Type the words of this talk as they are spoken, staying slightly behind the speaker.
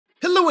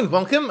and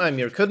welcome, I'm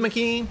your Code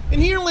Monkey,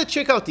 and here let's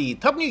check out the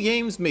top new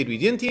games made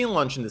with Unity and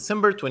launched in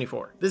December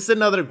 24. This is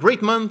another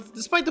great month,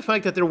 despite the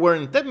fact that there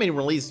weren't that many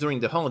released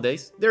during the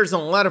holidays. There's a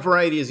lot of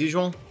variety as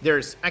usual.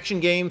 There's action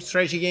games,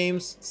 strategy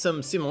games,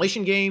 some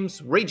simulation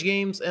games, rage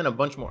games, and a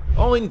bunch more.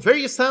 All in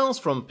various styles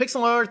from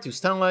pixel art to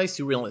stylized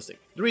to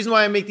realistic. The reason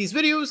why I make these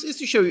videos is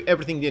to show you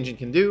everything the engine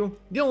can do.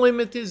 The only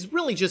limit is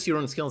really just your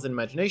own skills and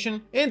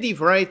imagination, and the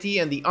variety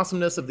and the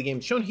awesomeness of the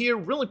games shown here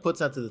really puts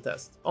that to the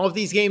test. All of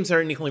these games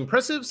are equally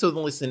impressive, so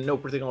they'll list in no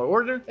particular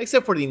order,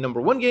 except for the number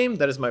one game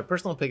that is my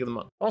personal pick of the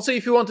month. Also,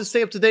 if you want to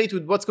stay up to date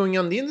with what's going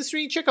on in the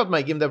industry, check out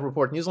my Game Dev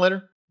Report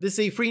newsletter. This is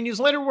a free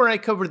newsletter where I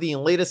cover the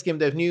latest game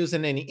dev news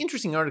and any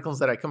interesting articles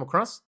that I come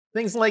across.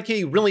 Things like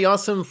a really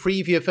awesome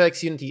free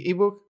VFX Unity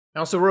ebook. I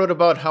also wrote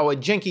about how a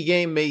janky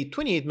game made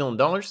 $28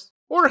 million.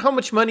 Or how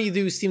much money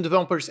do Steam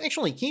developers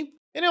actually keep?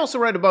 And I also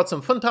write about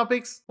some fun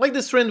topics, like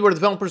this trend where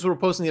developers were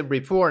posting their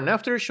before and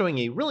after, showing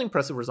a really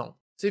impressive result.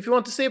 So if you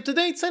want to stay up to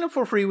date, sign up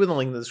for free with a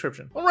link in the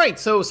description. Alright,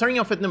 so starting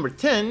off at number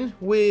 10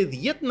 with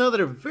yet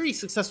another very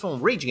successful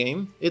rage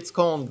game. It's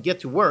called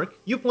Get to Work.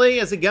 You play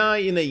as a guy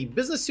in a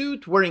business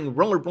suit wearing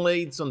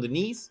rollerblades on the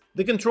knees.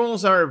 The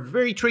controls are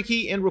very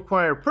tricky and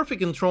require perfect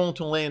control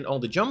to land all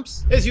the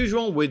jumps. As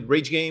usual with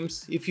rage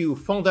games, if you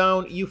fall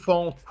down, you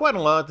fall quite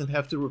a lot and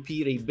have to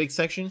repeat a big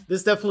section. This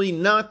is definitely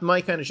not my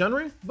kind of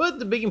genre, but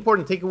the big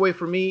important takeaway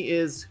for me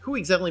is who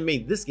exactly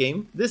made this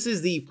game. This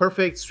is the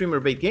perfect streamer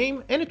bait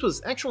game, and it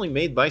was actually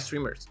made by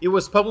streamers. It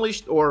was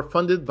published or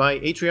funded by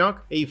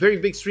Atrioc, a very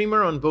big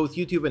streamer on both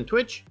YouTube and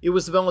Twitch. It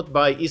was developed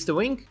by Isto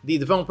Inc., the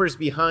developers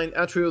behind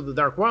Atrio The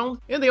Dark Wild,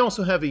 and they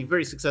also have a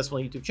very successful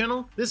YouTube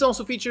channel. This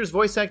also features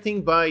voice acting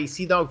by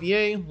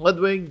CDogVA,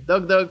 Ludwig,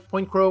 DugDug,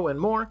 PointCrow, and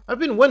more. I've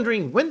been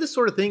wondering when this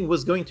sort of thing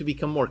was going to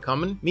become more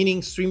common,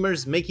 meaning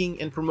streamers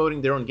making and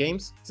promoting their own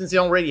games, since they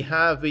already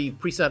have a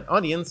preset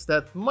audience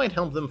that might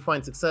help them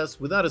find success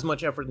without as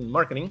much effort in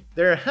marketing.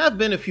 There have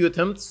been a few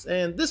attempts,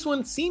 and this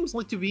one seems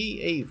like to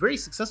be a very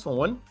successful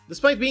one.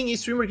 Despite being a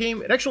streamer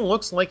game, it actually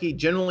looks like a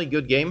genuinely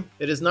good game.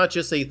 It is not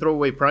just a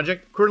throwaway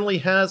project. Currently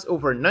has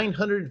over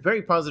 900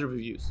 very positive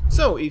reviews.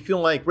 So if you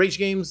like rage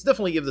games,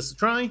 definitely give this a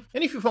try,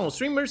 and if you follow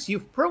streamers,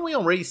 you've probably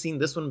already seen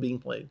this one being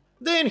played.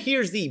 Then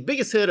here's the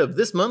biggest hit of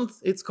this month.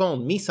 It's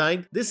called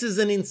Meide. This is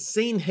an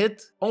insane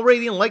hit,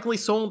 already likely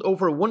sold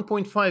over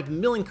 1.5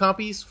 million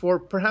copies for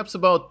perhaps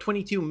about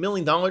 $22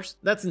 million.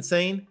 That's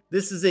insane.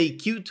 This is a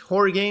cute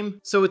horror game,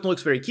 so it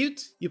looks very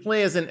cute. You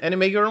play as an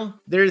anime girl.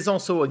 There is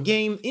also a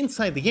game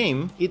inside the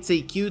game. It's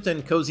a cute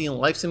and cozy and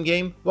life sim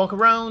game. Walk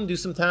around, do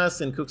some tasks,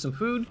 and cook some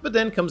food, but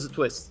then comes a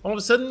twist. All of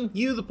a sudden,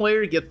 you, the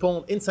player, get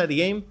pulled inside the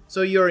game,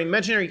 so your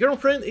imaginary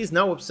girlfriend is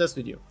now obsessed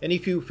with you. And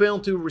if you fail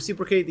to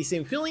reciprocate the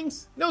same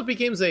feelings, now it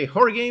becomes a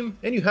horror game,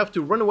 and you have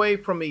to run away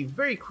from a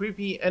very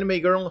creepy anime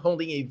girl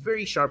holding a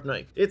very sharp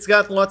knife. It's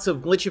got lots of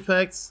glitch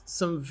effects,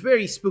 some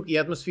very spooky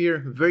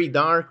atmosphere, very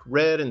dark,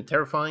 red, and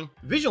terrifying.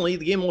 Visually,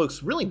 the game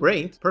looks really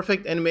great,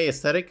 perfect anime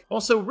aesthetic,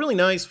 also really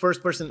nice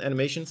first-person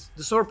animations.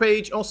 The store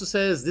page also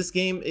says this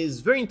game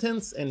is very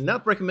intense and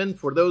not recommended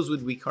for those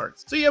with weak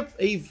hearts. So yep,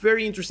 a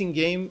very interesting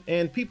game,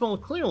 and people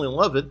clearly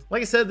love it.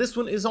 Like I said, this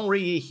one is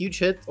already a huge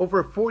hit,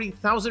 over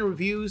 40,000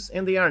 reviews,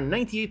 and they are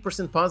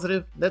 98%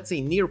 positive. That's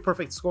a near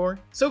perfect score.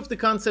 So if the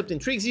concept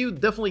intrigues you,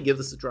 definitely give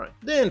this a try.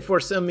 Then for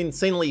some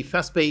insanely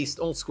fast-paced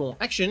old-school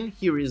action,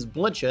 here is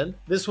Bloodshed.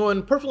 This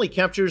one perfectly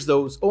captures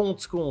those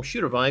old-school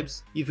shooter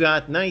vibes. You've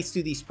got nice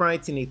 2D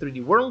sprites in a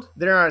 3D world,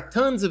 there are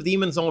tons of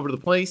demons all over the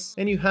place,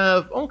 and you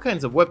have all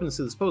kinds of weapons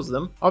to dispose of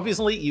them.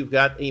 Obviously, you've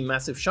got a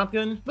massive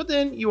shotgun, but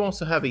then you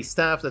also have a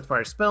staff that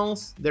fires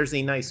spells, there's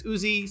a nice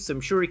Uzi, some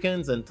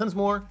shurikens, and tons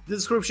more. The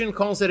description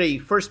calls it a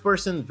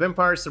first-person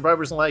vampire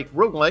survivors-like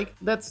roguelike.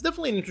 That's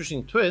definitely an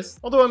interesting twist,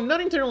 although I'm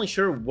not entirely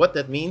sure what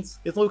that means.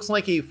 It looks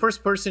like a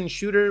first-person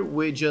shooter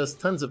with just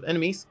tons of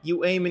enemies.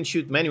 You aim and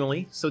shoot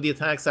manually, so the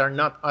attacks are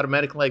not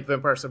automatic like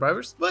Vampire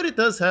Survivors, but it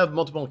does have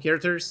multiple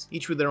characters,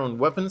 each with their own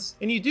weapons,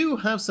 and you do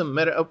have some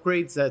meta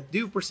upgrades that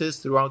do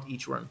persist throughout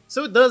each run.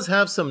 So it does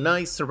have some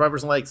nice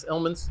Survivors-like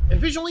elements, and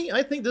visually,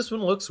 I think this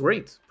one looks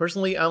great.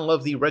 Personally, I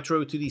love the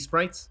retro 2D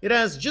sprites. It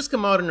has just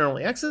come out in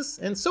early access,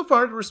 and so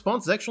far the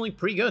response is actually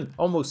pretty good.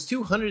 Almost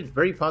 200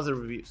 very positive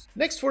reviews.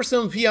 Next, for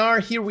some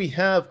VR, here we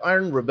have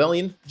Iron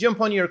Rebellion. Jump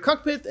on your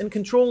cockpit and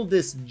control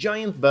this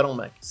giant battle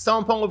mech.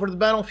 Stomp all over the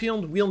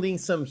battlefield, wielding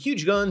some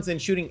huge guns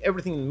and shooting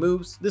everything that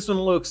moves. This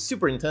one looks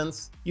super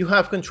intense. You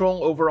have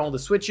control over all the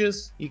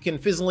switches. You can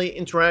physically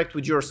interact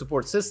with your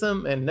support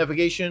system and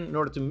navigation in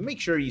order to make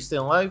sure you stay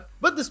alive.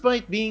 But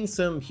despite being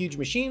some huge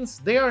machines,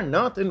 they are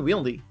not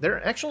unwieldy.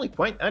 They're actually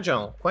quite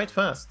agile, quite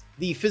fast.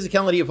 The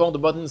physicality of all the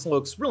buttons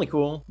looks really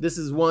cool. This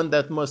is one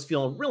that must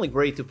feel really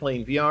great to play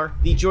in VR.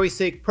 The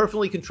joystick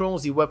perfectly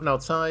controls the weapon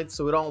outside,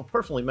 so it all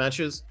perfectly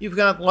matches. You've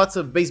got lots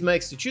of base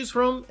mechs to choose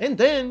from, and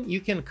then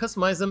you can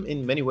customize them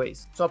in many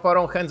ways. Swap out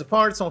all kinds of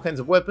parts, all kinds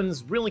of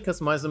weapons, really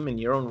customize them in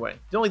your own way.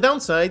 The only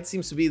downside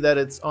seems to be that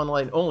it's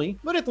online only,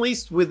 but at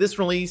least with this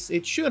release,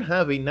 it should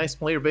have a nice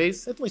player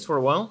base, at least for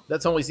a while.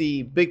 That's always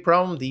the big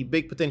problem, the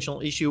big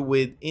potential issue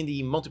with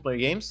indie multiplayer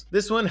games.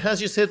 This one has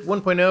just hit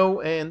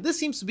 1.0, and this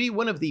seems to be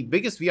one of the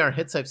biggest VR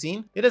hits I've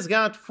seen. It has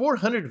got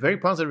 400 very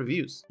positive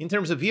reviews. In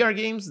terms of VR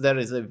games, that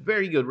is a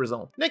very good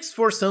result. Next,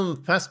 for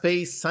some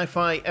fast-paced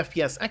sci-fi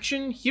FPS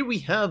action, here we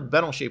have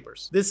Battle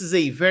Shapers. This is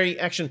a very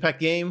action-packed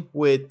game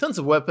with tons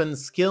of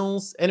weapons,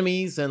 skills,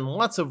 enemies, and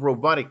lots of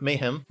robotic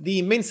mayhem.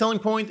 The main selling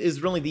point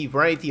is really the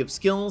variety of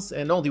skills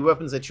and all the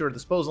weapons at your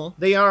disposal.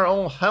 They are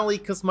all highly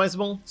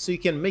customizable, so you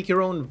can make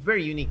your own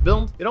very unique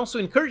build. It also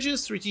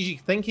encourages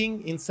strategic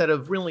thinking instead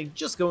of really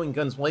just going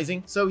guns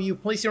blazing. So you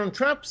place your own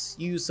traps,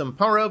 use some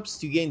power-ups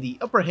to gain the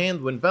upper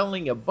hand when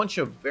battling a bunch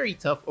of very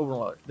tough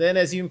overlords. Then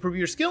as you improve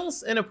your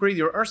skills and upgrade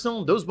your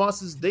arsenal, those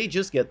bosses, they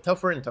just get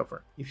tougher and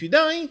tougher. If you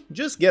die,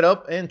 just get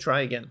up and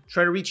try again.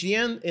 Try to reach the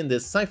end in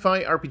this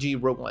sci-fi RPG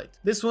roguelite.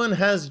 This one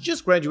has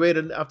just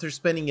graduated after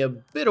spending a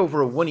bit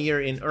over 1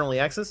 year in early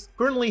access.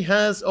 Currently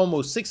has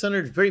almost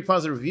 600 very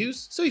positive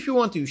reviews, so if you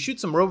want to shoot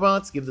some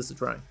robots, give this a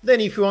try.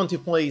 Then if you want to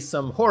play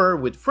some horror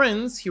with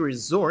friends, here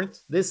is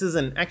Zort. This is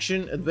an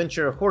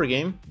action-adventure horror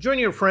game. Join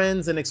your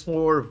friends and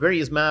explore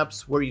various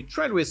maps where you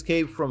try to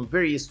escape from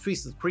various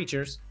twisted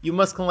creatures. You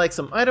must collect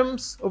some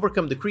items,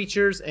 overcome the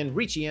creatures, and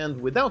reach the end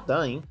without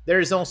dying. There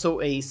is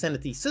also a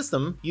sanity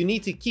system. You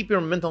need to keep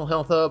your mental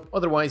health up,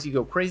 otherwise you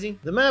go crazy.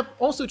 The map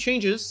also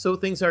changes, so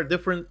things are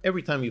different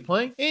every time you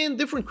play. And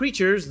different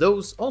creatures,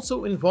 those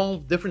also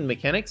involve different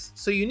mechanics,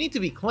 so you need to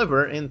be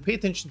clever and pay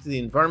attention to the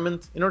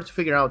environment in order to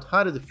figure out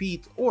how to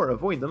defeat or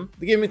avoid them.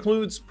 The game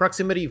includes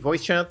proximity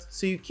voice chat,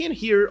 so you can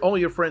hear all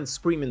your friends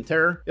scream in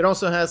terror. It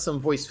also has some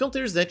voice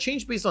filters that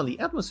change based on the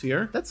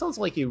atmosphere. That sounds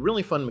like a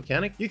really fun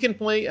mechanic. You can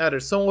play either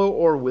solo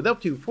or with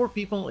up to 4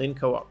 people in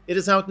co-op. It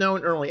is out now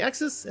in early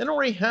access and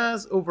already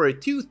has over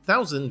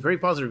 2,000 very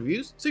positive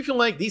reviews, so if you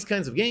like these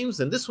kinds of games,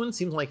 then this one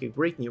seems like a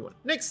great new one.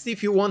 Next,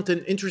 if you want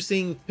an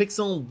interesting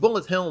pixel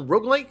bullet hell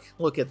roguelike,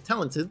 look at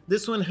Talented.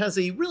 This one has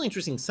a really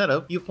interesting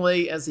setup. You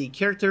play as a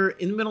character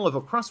in the middle of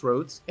a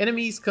crossroads.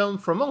 Enemies come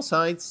from all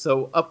sides,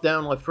 so up,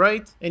 down, left,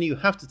 right, and you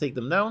have to take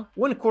them down.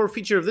 One core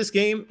feature of this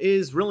game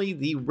is really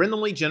the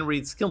randomly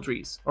generated skill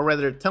trees, or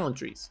rather talent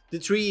trees. The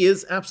tree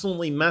is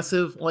absolutely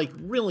massive, like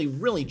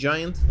really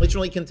giant,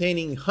 literally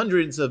containing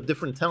hundreds of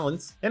different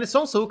talents, and it's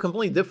also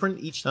completely different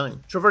each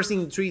time.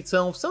 Traversing the tree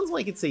itself sounds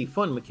like it's a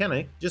fun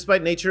mechanic. Just by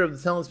nature of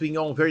the talents being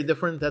all very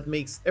different, that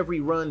makes every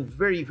run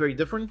very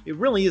different. It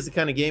really is the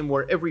kind of game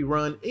where every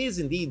run is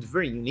indeed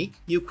very unique.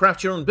 You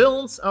craft your own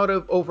builds out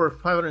of over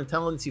 500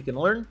 talents you can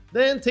learn,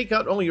 then take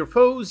out all your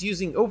foes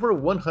using over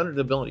 100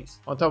 abilities.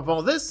 On top of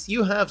all this,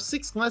 you have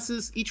 6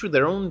 classes, each with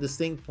their own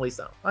distinct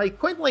playstyle. I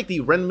quite like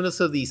the randomness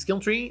of the skill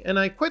tree, and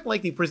I quite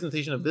like the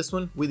presentation of this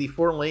one, with the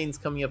 4 lanes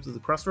coming up to the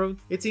crossroad.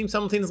 It seems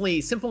simultaneously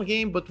a simple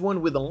game, but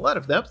one with a lot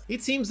of depth.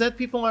 It seems that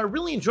people are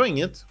really enjoying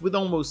it, with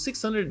almost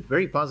 600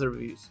 very positive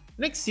reviews.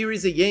 Next, here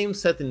is a game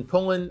set in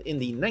Poland in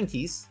the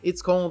 90s.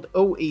 It's called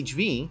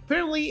OHV.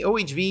 Apparently,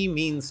 OHV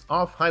means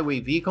off-highway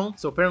vehicle,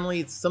 so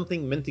apparently it's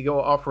something meant to go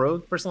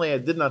off-road. Personally, I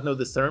did not know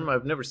this term,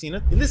 I've never seen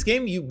it. In this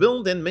game, you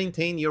build and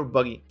maintain your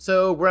buggy.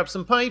 So grab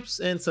some pipes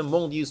and some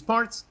mold-used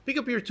parts, pick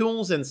up your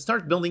tools, and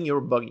start building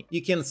your buggy.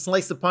 You can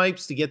slice the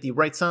pipes to get the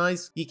right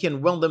size, you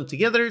can weld them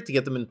together to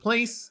get them in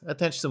place,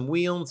 attach some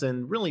wheels,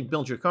 and really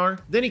build your car.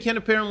 Then you can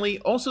apparently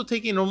also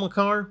take a normal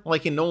car,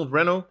 like an old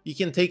Renault. You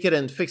can take it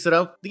and fix it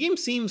up. The game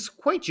seems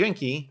quite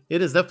janky.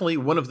 It is definitely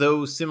one of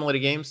those simulator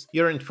games.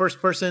 You're in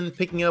first person,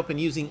 picking up and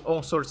using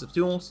all sorts of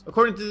tools.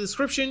 According to the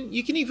description,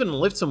 you can even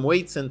lift some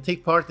weights and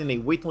take part in a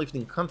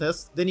weightlifting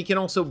contest. Then you can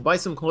also buy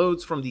some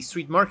clothes from the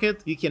street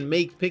market. You can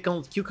make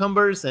pickled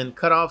cucumbers and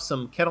cut off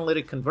some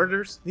catalytic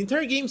converters. The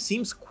entire game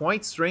seems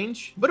quite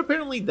strange, but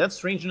apparently that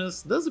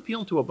strangeness does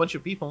appeal to a bunch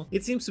of people.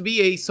 It seems to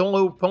be a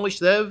solo Polish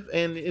dev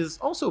and is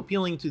also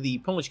appealing to the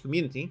Polish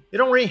community.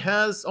 It already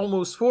has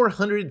almost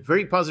 400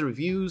 very positive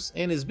reviews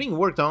and is being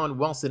worked on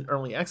whilst in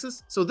early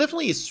access, so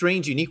definitely a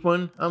strange, unique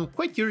one. I'm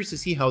quite curious to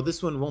see how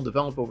this one will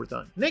develop over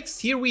time. Next,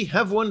 here we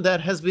have one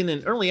that has been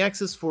in early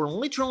access for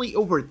literally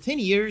over 10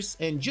 years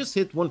and just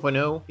hit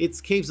 1.0.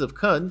 It's Caves of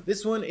Cud.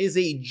 This one is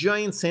a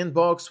giant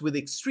sandbox with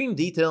extreme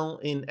detail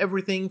in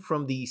everything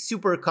from the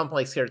super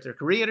complex character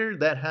creator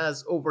that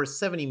has over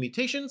 70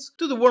 mutations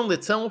to the world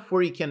itself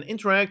where you can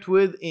interact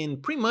with in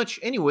pretty much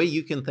any way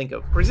you can think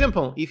of. For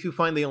example, if you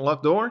find a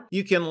locked door,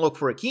 you can look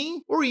for a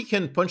key, or you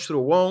can punch through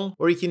a wall,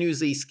 or you can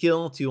use a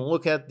skill to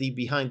look at the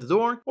behind the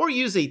door, or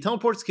use a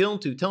teleport skill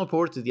to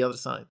teleport to the other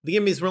side. The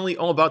game is really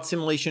all about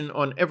simulation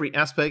on every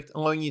aspect,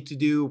 allowing you to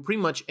do pretty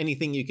much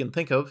anything you can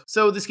think of.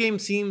 So this game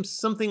seems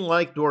something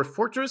like Dwarf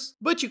Fortress,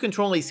 but you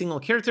control a single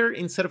character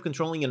instead of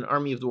controlling an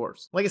army of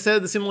dwarves. Like I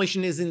said, the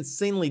simulation is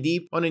insanely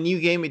deep. On a new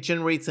game, it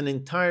generates an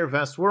entire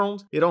vast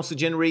world. It also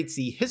generates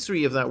the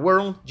history of that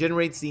world,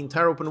 generates the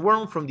entire open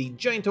world from the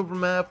giant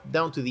overmap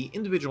down to the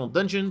individual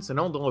dungeons and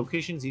all the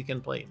locations you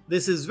can play.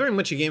 This is very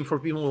much a game for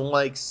people who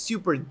like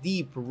super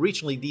deep, rich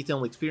richly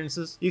detailed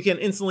experiences. You can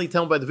instantly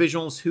tell by the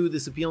visuals who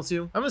this appeals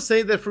to. I must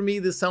say that for me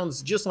this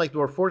sounds just like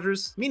Dwarf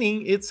Fortress,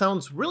 meaning it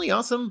sounds really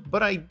awesome,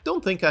 but I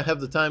don't think I have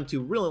the time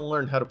to really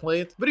learn how to play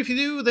it. But if you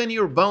do, then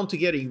you're bound to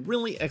get a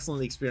really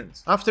excellent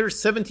experience. After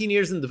 17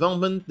 years in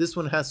development, this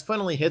one has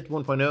finally hit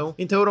 1.0.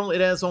 In total,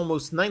 it has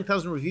almost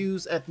 9,000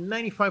 reviews at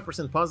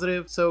 95%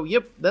 positive, so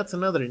yep, that's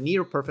another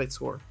near perfect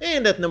score.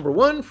 And at number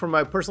 1, for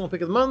my personal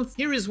pick of the month,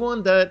 here is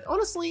one that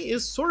honestly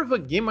is sort of a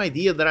game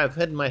idea that I've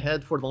had in my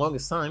head for the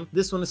longest time.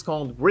 This one is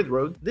called Grid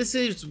Road. This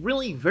is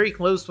really very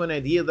close to an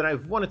idea that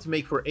I've wanted to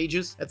make for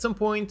ages. At some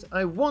point,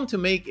 I want to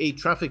make a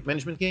traffic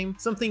management game,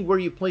 something where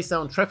you place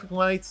down traffic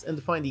lights and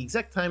define the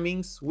exact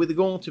timings with the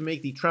goal to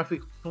make the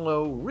traffic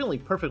flow really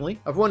perfectly.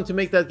 I've wanted to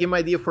make that game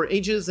idea for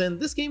ages, and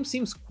this game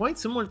seems quite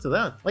similar to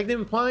that. Like the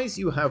name implies,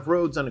 you have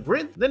roads on a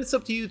grid, then it's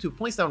up to you to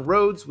place down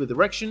roads with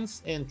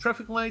directions and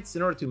traffic lights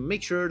in order to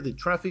make sure the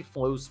traffic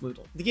flows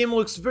smoothly. The game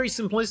looks very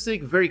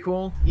simplistic, very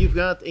cool. You've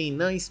got a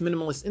nice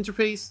minimalist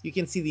interface, you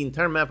can see the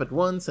entire map at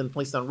once and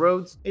place down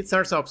roads. It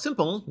starts off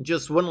simple,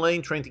 just one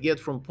lane trying to get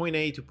from point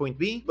A to point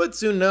B, but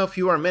soon enough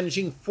you are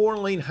managing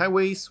 4-lane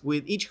highways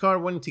with each car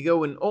wanting to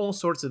go in all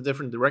sorts of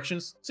different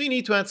directions. So you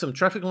need to add some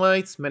traffic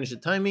lights, manage the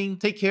timing,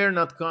 take care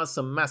not to cause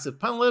some massive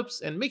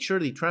pileups, and make sure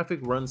the traffic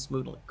runs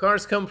smoothly.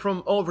 Cars come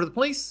from all over the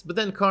place, but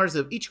then cars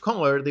of each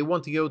color, they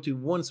want to go to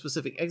one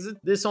specific exit.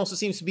 This also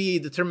seems to be a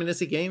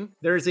deterministic game.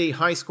 There is a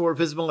high score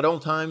visible at all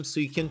times, so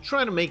you can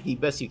try to make the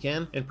best you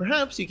can, and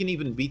perhaps you can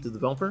even beat the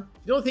developer.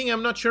 The only thing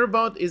I'm not sure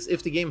about is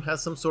if the game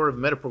has some sort of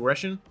meta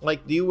progression,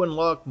 like do you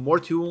unlock more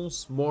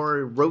tools,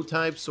 more road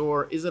types,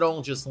 or is it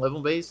all just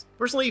level based?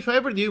 Personally, if I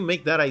ever do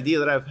make that idea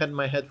that I've had in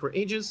my head for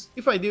ages,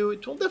 if I do,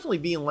 it will definitely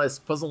be less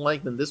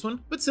puzzle-like than this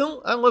one, but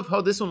still, I love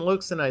how this one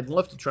looks and I'd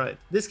love to try it.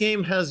 This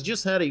game has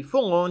just had a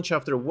full launch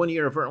after 1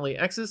 year of early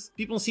access.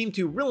 People seem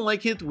to really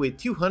like it with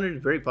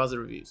 200 very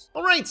positive reviews.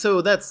 Alright,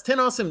 so that's 10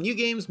 awesome new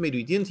games made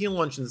with Unity and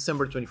launched in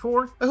December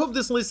 24. I hope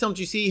this list helped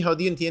you see how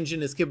the Unity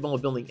engine is capable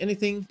of building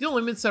anything. The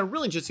only limits are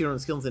really just your own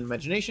skills and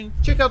imagination.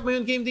 Check out my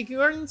own game thinking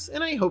gardens,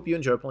 and I hope you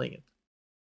enjoy playing it.